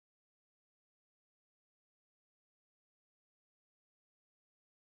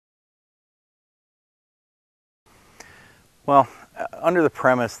Well, under the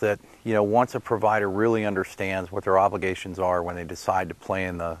premise that, once a provider really understands what their obligations are when they decide to play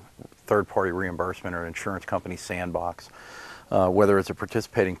in the third-party reimbursement or insurance company sandbox, whether it's a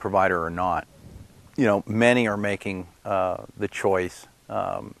participating provider or not, many are making the choice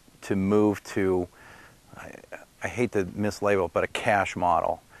to move to, I hate to mislabel, but a cash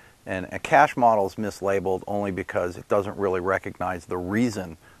model. And a cash model is mislabeled only because it doesn't really recognize the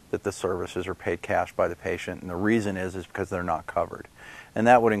reason that the services are paid cash by the patient, and the reason is because they're not covered. And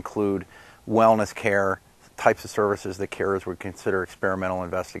that would include wellness care, types of services that carriers would consider experimental,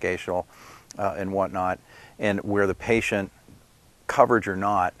 investigational, and whatnot, and where the patient, coverage or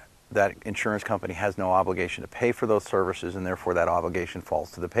not, that insurance company has no obligation to pay for those services, and therefore that obligation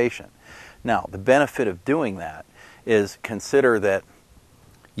falls to the patient. Now, the benefit of doing that is consider that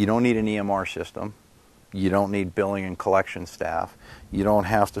you don't need an EMR system, you don't need billing and collection staff, you don't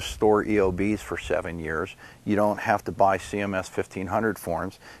have to store EOBs for 7 years, you don't have to buy CMS 1500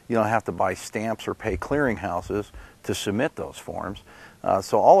 forms, you don't have to buy stamps or pay clearinghouses to submit those forms.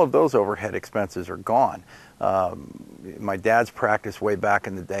 So all of those overhead expenses are gone. My dad's practice way back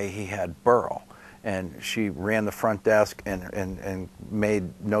in the day, he had Burl, and she ran the front desk and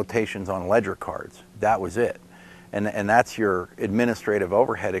made notations on ledger cards. That was it. And that's your administrative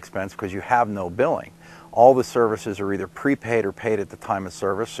overhead expense because you have no billing. All the services are either prepaid or paid at the time of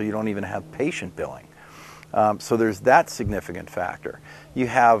service, so you don't even have patient billing. So there's that significant factor. You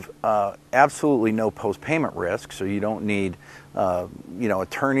have absolutely no post-payment risk, so you don't need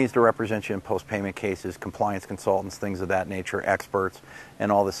attorneys to represent you in post-payment cases, compliance consultants, things of that nature, experts, and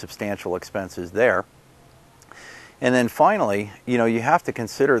all the substantial expenses there. And then finally, you have to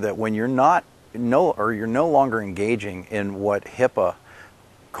consider that when you're no longer engaging in what HIPAA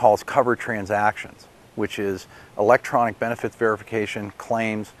calls covered transactions, which is electronic benefits verification,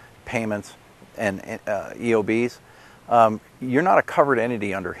 claims, payments, and EOBs, you're not a covered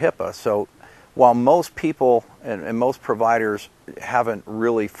entity under HIPAA. So while most people and most providers haven't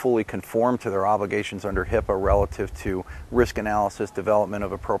really fully conformed to their obligations under HIPAA relative to risk analysis, development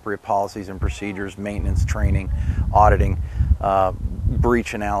of appropriate policies and procedures, maintenance, training, auditing,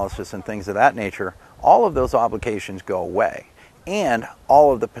 breach analysis, and things of that nature, all of those obligations go away. And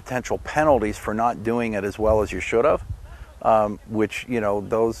all of the potential penalties for not doing it as well as you should have, which,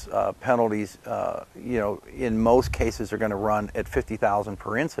 those penalties, in most cases are going to run at $50,000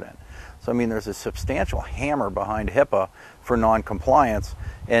 per incident. So, I mean, there's a substantial hammer behind HIPAA for non-compliance,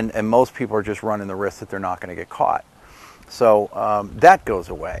 and most people are just running the risk that they're not going to get caught. So that goes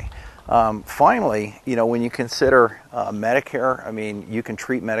away. Finally, when you consider Medicare, I mean, you can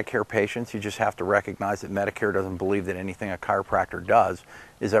treat Medicare patients. You just have to recognize that Medicare doesn't believe that anything a chiropractor does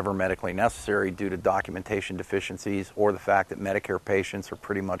is ever medically necessary due to documentation deficiencies or the fact that Medicare patients are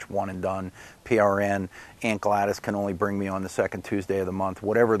pretty much one and done. PRN, Aunt Gladys can only bring me on the second Tuesday of the month,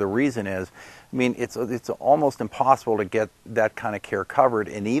 whatever the reason is. I mean, it's almost impossible to get that kind of care covered,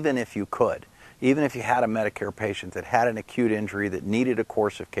 and even if you could, even if you had a Medicare patient that had an acute injury that needed a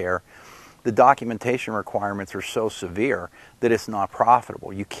course of care, the documentation requirements are so severe that it's not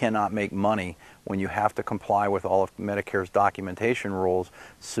profitable. You cannot make money when you have to comply with all of Medicare's documentation rules,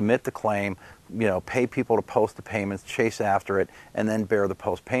 submit the claim, pay people to post the payments, chase after it, and then bear the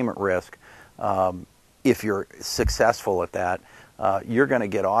post-payment risk. If you're successful at that, you're going to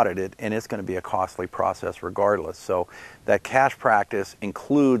get audited, and it's going to be a costly process regardless. So that cash practice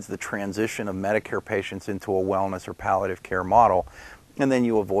includes the transition of Medicare patients into a wellness or palliative care model, and then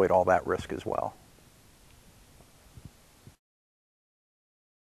you avoid all that risk as well.